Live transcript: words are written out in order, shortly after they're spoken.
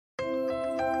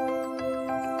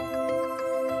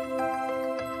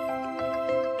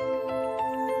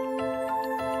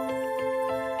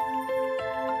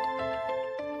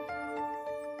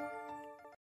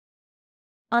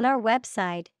On our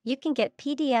website, you can get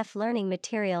PDF learning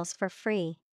materials for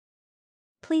free.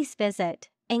 Please visit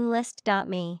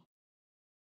englist.me.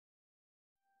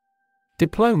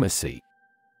 Diplomacy.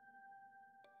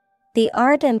 The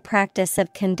art and practice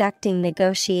of conducting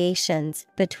negotiations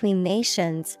between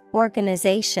nations,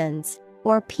 organizations,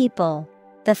 or people.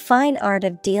 The fine art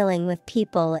of dealing with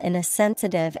people in a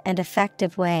sensitive and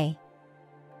effective way.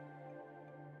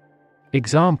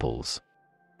 Examples: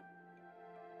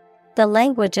 the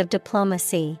language of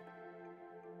diplomacy.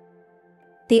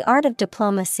 The art of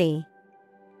diplomacy.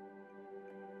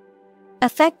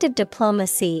 Effective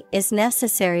diplomacy is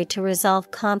necessary to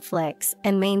resolve conflicts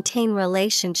and maintain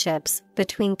relationships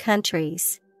between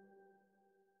countries.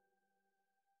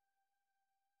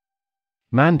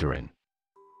 Mandarin.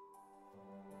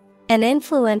 An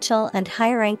influential and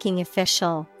high-ranking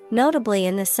official, notably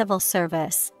in the civil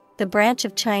service, the branch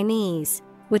of Chinese,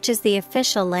 which is the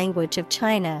official language of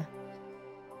China.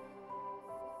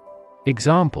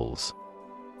 Examples: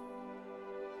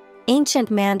 ancient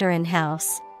Mandarin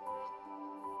house.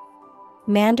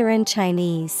 Mandarin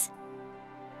Chinese.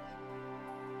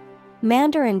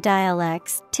 Mandarin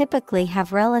dialects typically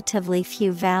have relatively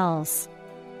few vowels.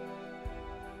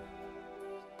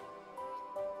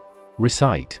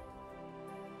 Recite.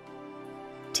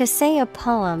 To say a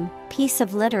poem, piece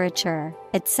of literature,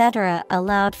 etc.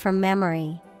 aloud from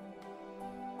memory.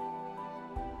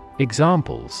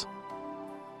 Examples: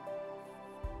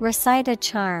 recite a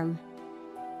charm.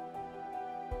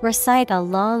 Recite a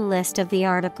long list of the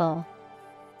article.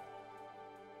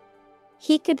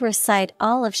 He could recite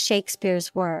all of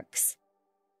Shakespeare's works.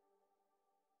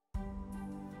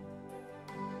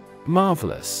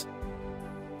 Marvelous.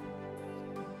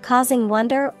 Causing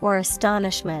wonder or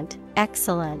astonishment,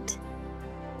 excellent.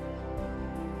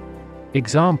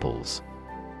 Examples: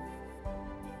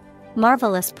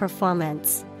 marvelous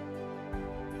performance.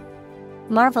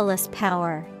 Marvelous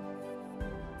power.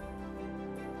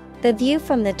 The view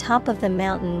from the top of the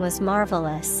mountain was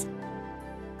marvelous.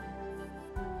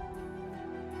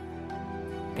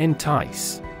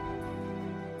 Entice.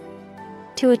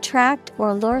 To attract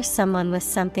or lure someone with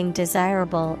something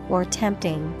desirable or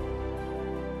tempting.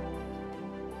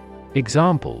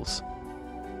 Examples: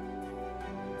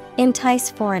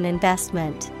 entice foreign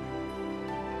investment.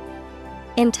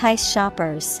 Entice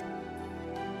shoppers.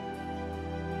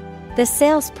 The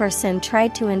salesperson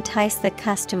tried to entice the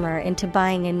customer into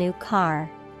buying a new car.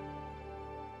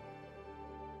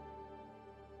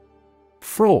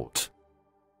 Fraught.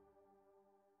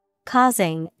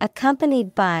 Causing,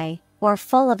 accompanied by, or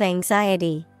full of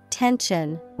anxiety,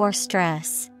 tension, or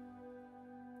stress.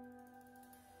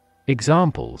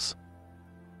 Examples: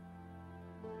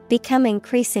 become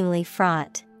increasingly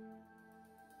fraught.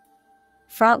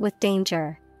 Fraught with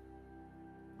danger.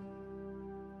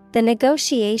 The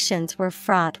negotiations were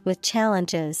fraught with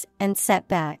challenges and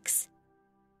setbacks.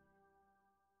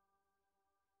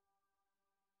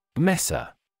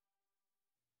 Mesa.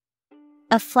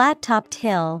 A flat-topped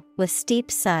hill with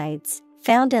steep sides,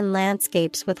 found in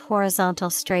landscapes with horizontal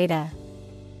strata.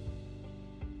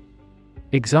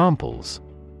 Examples: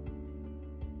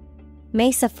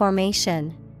 mesa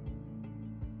formation.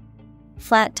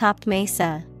 Flat-topped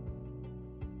mesa.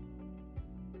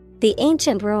 The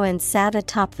ancient ruins sat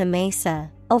atop the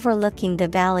mesa, overlooking the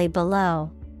valley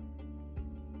below.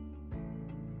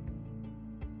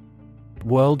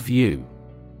 Worldview.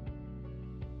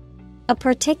 A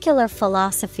particular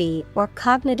philosophy or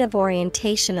cognitive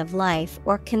orientation of life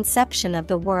or conception of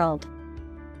the world.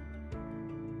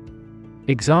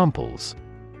 Examples: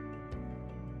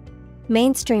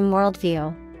 mainstream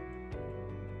worldview.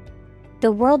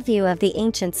 The worldview of the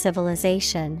ancient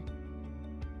civilization.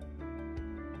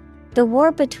 The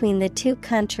war between the two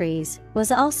countries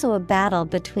was also a battle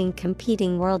between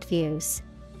competing worldviews.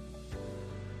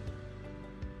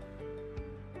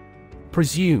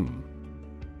 Presume.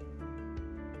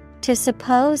 To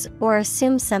suppose or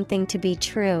assume something to be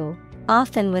true,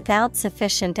 often without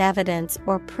sufficient evidence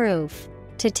or proof,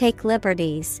 to take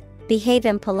liberties, behave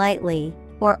impolitely,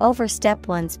 or overstep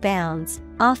one's bounds,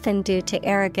 often due to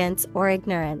arrogance or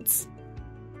ignorance.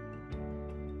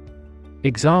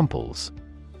 Examples: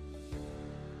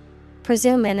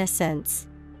 presume innocence.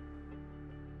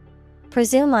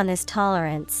 Presume on his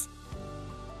tolerance.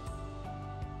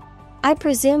 I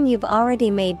presume you've already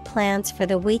made plans for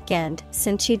the weekend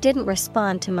since you didn't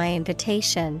respond to my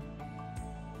invitation.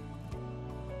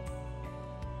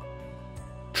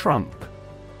 Trump.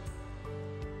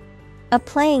 A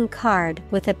playing card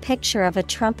with a picture of a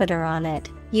trumpeter on it,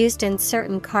 used in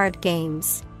certain card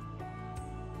games.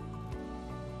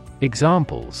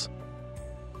 Examples: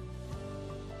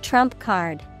 trump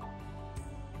card.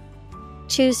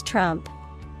 Choose trump.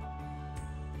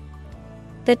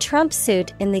 The trump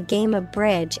suit in the game of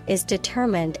bridge is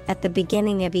determined at the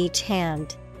beginning of each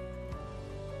hand.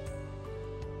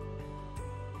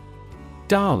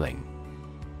 Darling.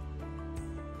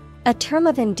 A term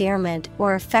of endearment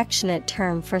or affectionate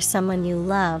term for someone you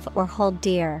love or hold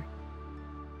dear.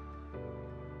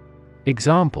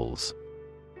 Examples: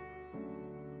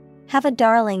 Have a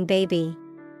darling baby.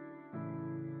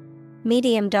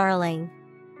 Medium darling.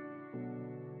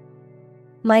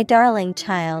 My darling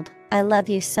child, I love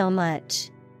you so much.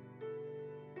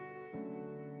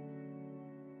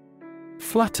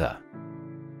 Flutter.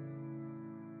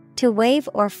 To wave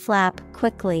or flap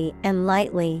quickly and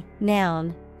lightly.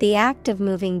 Noun, the act of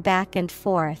moving back and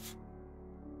forth.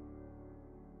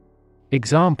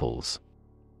 Examples: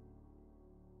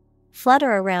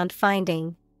 Flutter around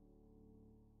finding.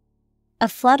 A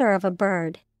flutter of a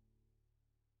bird.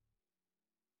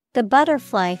 The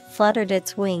butterfly fluttered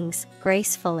its wings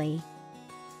gracefully.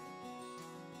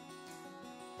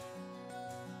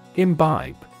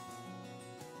 Imbibe.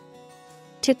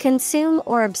 To consume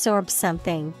or absorb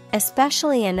something,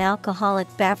 especially an alcoholic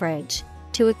beverage,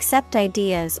 to accept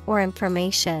ideas or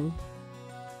information.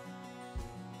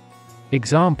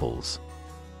 Examples: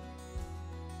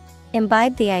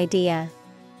 Imbibe the idea.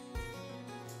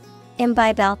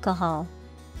 Imbibe alcohol.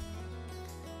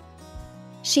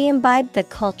 She imbibed the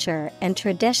culture and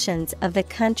traditions of the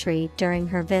country during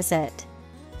her visit.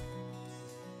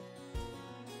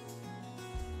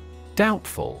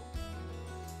 Doubtful.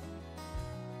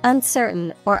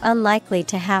 Uncertain or unlikely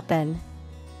to happen.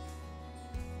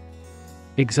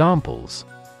 Examples: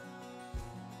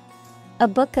 A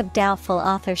book of doubtful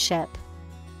authorship.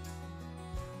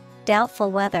 Doubtful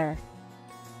weather.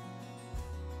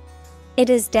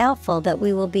 It is doubtful that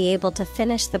we will be able to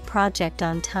finish the project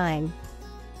on time.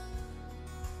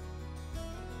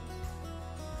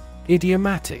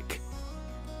 Idiomatic.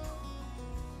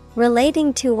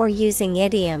 Relating to or using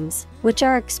idioms, which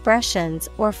are expressions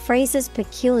or phrases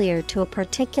peculiar to a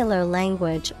particular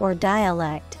language or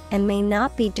dialect and may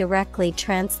not be directly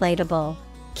translatable,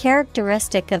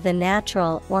 characteristic of the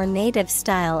natural or native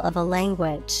style of a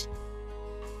language.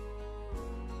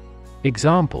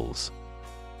 Examples: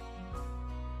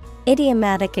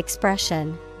 Idiomatic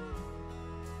expression.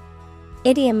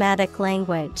 Idiomatic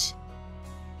language.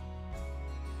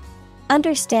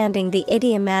 Understanding the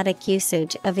idiomatic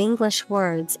usage of English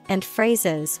words and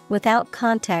phrases without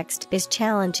context is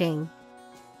challenging.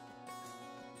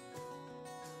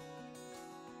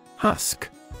 Husk.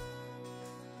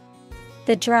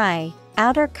 The dry,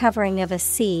 outer covering of a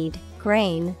seed,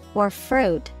 grain, or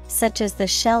fruit, such as the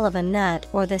shell of a nut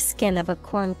or the skin of a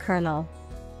corn kernel.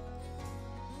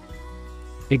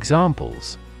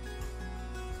 Examples: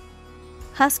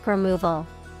 Husk removal.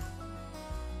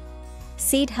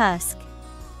 Seed husk.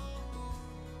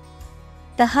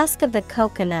 The husk of the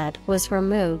coconut was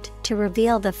removed to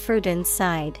reveal the fruit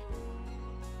inside.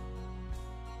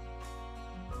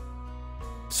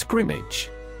 Scrimmage.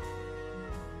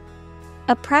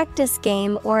 A practice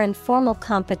game or informal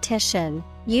competition,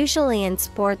 usually in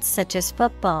sports such as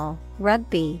football,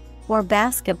 rugby, or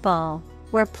basketball,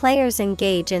 where players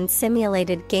engage in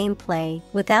simulated gameplay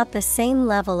without the same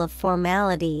level of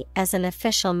formality as an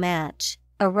official match.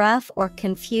 A rough or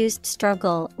confused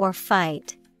struggle or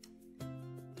fight.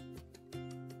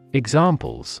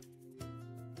 Examples: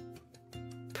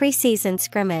 Preseason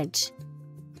scrimmage.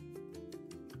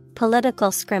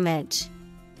 Political scrimmage.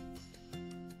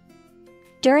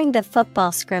 During the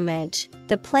football scrimmage,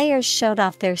 the players showed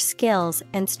off their skills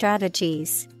and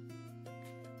strategies.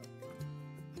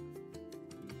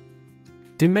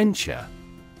 Dementia.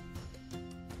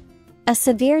 A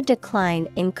severe decline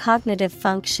in cognitive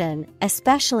function,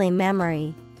 especially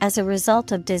memory, as a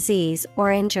result of disease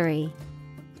or injury.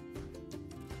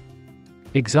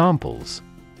 Examples: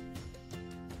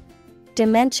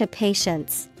 Dementia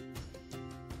patients.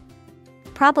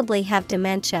 Probably have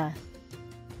dementia.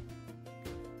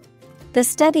 The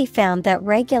study found that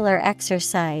regular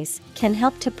exercise can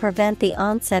help to prevent the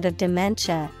onset of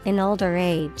dementia in older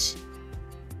age.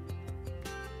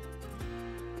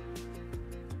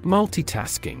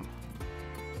 Multitasking.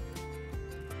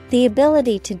 The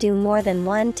ability to do more than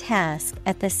one task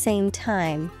at the same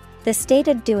time. The state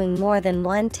of doing more than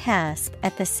one task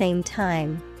at the same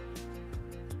time.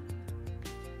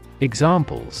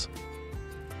 Examples: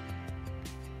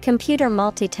 Computer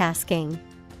multitasking.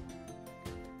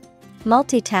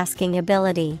 Multitasking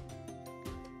ability.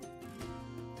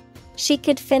 She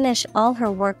could finish all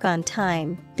her work on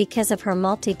time because of her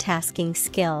multitasking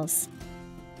skills.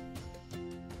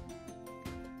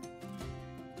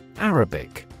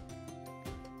 Arabic.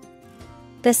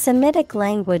 The Semitic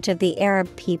language of the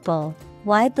Arab people,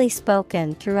 widely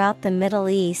spoken throughout the Middle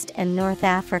East and North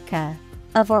Africa,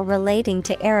 of or relating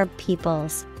to Arab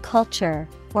peoples, culture,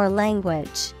 or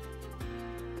language.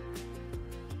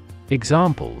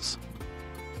 Examples: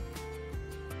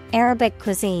 Arabic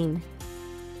cuisine,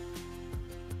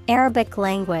 Arabic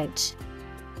language.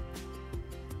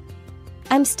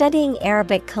 I'm studying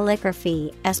Arabic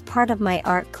calligraphy as part of my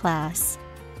art class.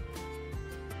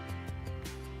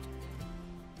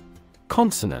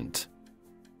 Consonant.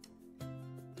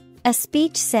 A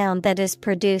speech sound that is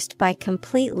produced by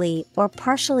completely or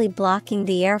partially blocking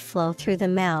the airflow through the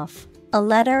mouth, a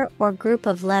letter or group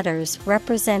of letters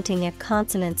representing a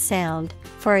consonant sound,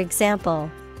 for example,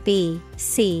 B,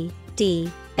 C, D,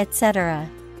 etc.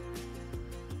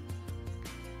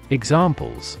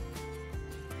 Examples: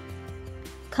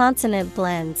 Consonant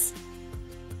blends.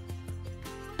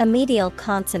 A medial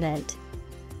consonant.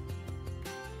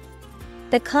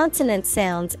 The consonant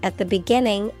sounds at the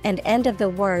beginning and end of the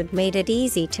word made it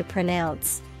easy to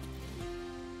pronounce.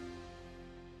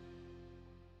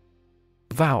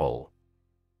 Vowel.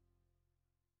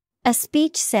 A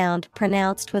speech sound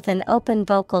pronounced with an open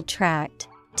vocal tract,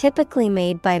 typically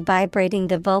made by vibrating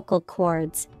the vocal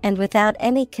cords and without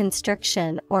any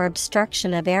constriction or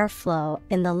obstruction of airflow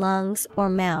in the lungs or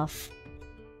mouth.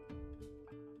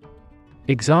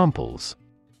 Examples: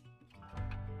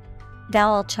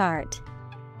 Vowel chart.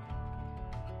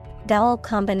 Vowel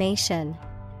combination.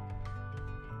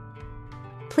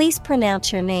 Please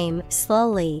pronounce your name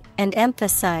slowly and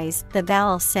emphasize the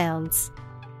vowel sounds.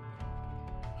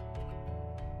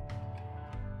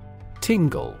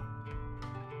 Tingle.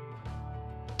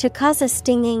 To cause a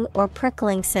stinging or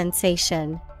prickling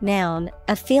sensation. Noun,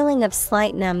 a feeling of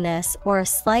slight numbness or a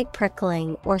slight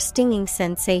prickling or stinging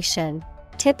sensation,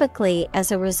 typically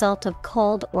as a result of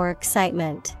cold or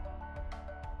excitement.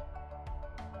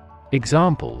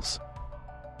 Examples: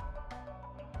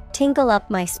 Tingle up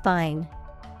my spine.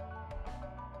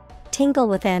 Tingle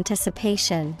with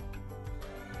anticipation.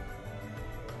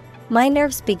 My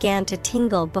nerves began to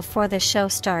tingle before the show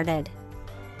started.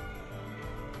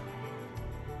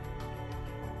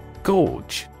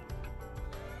 Gorge.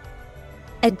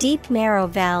 A deep narrow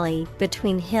valley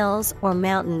between hills or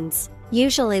mountains,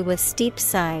 usually with steep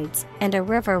sides and a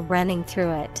river running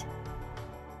through it.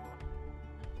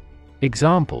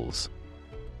 Examples: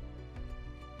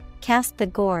 Cast the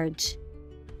gorge.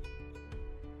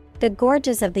 The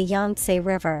gorges of the Yangtze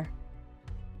River.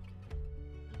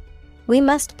 We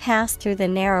must pass through the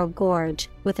narrow gorge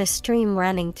with a stream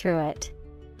running through it.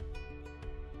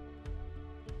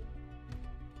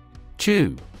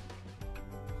 Chew.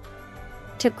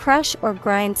 To crush or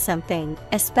grind something,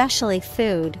 especially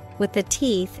food, with the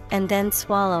teeth and then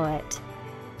swallow it.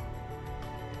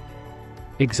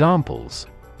 Examples: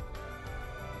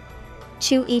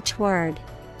 Chew each word.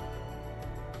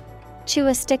 Chew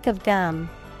a stick of gum.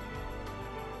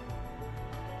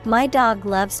 My dog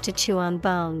loves to chew on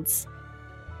bones.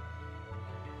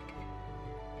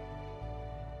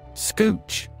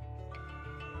 Scooch.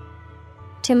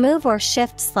 To move or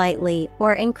shift slightly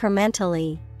or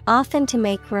incrementally, often to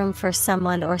make room for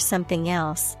someone or something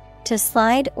else. To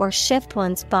slide or shift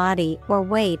one's body or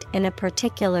weight in a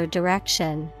particular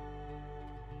direction.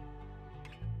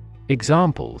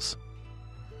 Examples: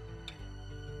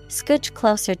 Scooch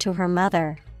closer to her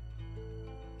mother.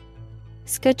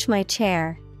 Scooch my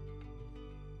chair.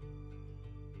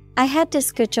 I had to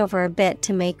scooch over a bit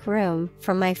to make room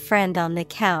for my friend on the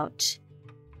couch.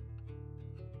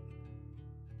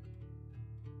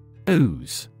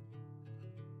 Ooze.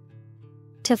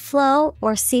 To flow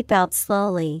or seep out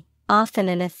slowly, often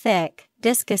in a thick,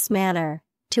 viscous manner.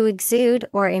 To exude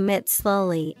or emit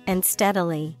slowly and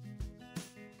steadily.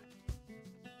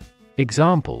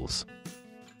 Examples: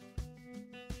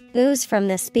 Ooze from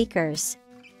the speakers.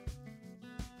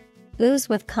 Ooze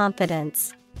with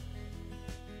confidence.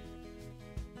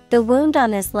 The wound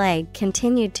on his leg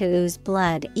continued to ooze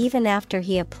blood even after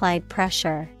he applied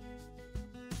pressure.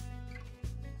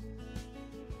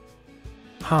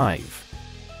 Hive.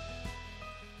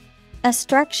 A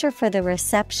structure for the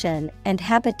reception and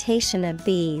habitation of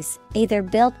bees, either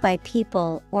built by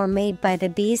people or made by the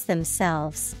bees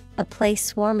themselves, a place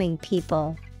swarming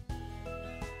people.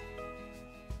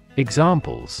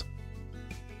 Examples: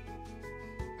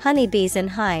 Honeybees in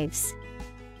hives.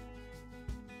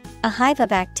 A hive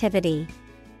of activity.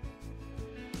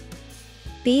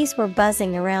 Bees were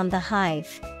buzzing around the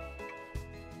hive.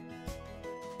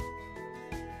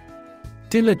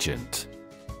 Diligent.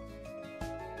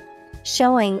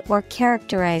 Showing or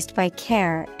characterized by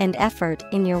care and effort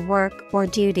in your work or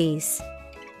duties.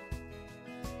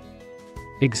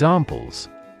 Examples: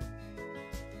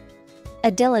 a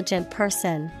diligent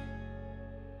person,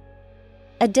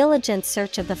 a diligent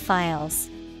search of the files.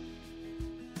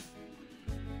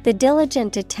 The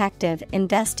diligent detective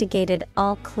investigated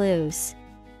all clues.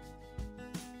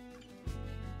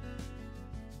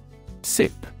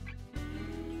 Sip.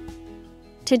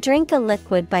 To drink a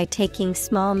liquid by taking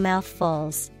small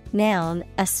mouthfuls. Noun,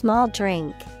 a small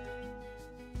drink.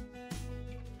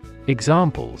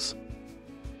 Examples: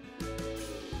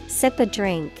 Sip a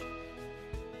drink.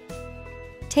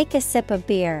 Take a sip of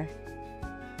beer.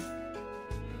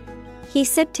 He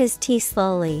sipped his tea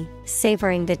slowly,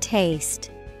 savoring the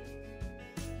taste.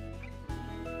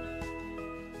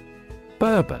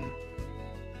 Bourbon.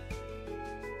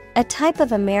 A type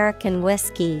of American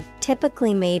whiskey,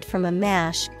 typically made from a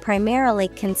mash primarily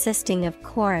consisting of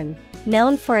corn,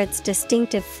 known for its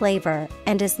distinctive flavor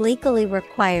and is legally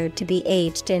required to be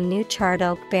aged in new charred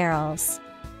oak barrels.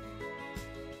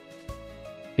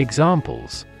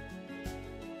 Examples: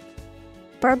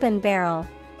 Bourbon barrel,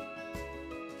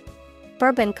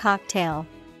 bourbon cocktail.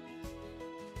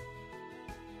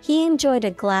 He enjoyed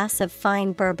a glass of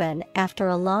fine bourbon after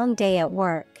a long day at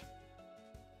work.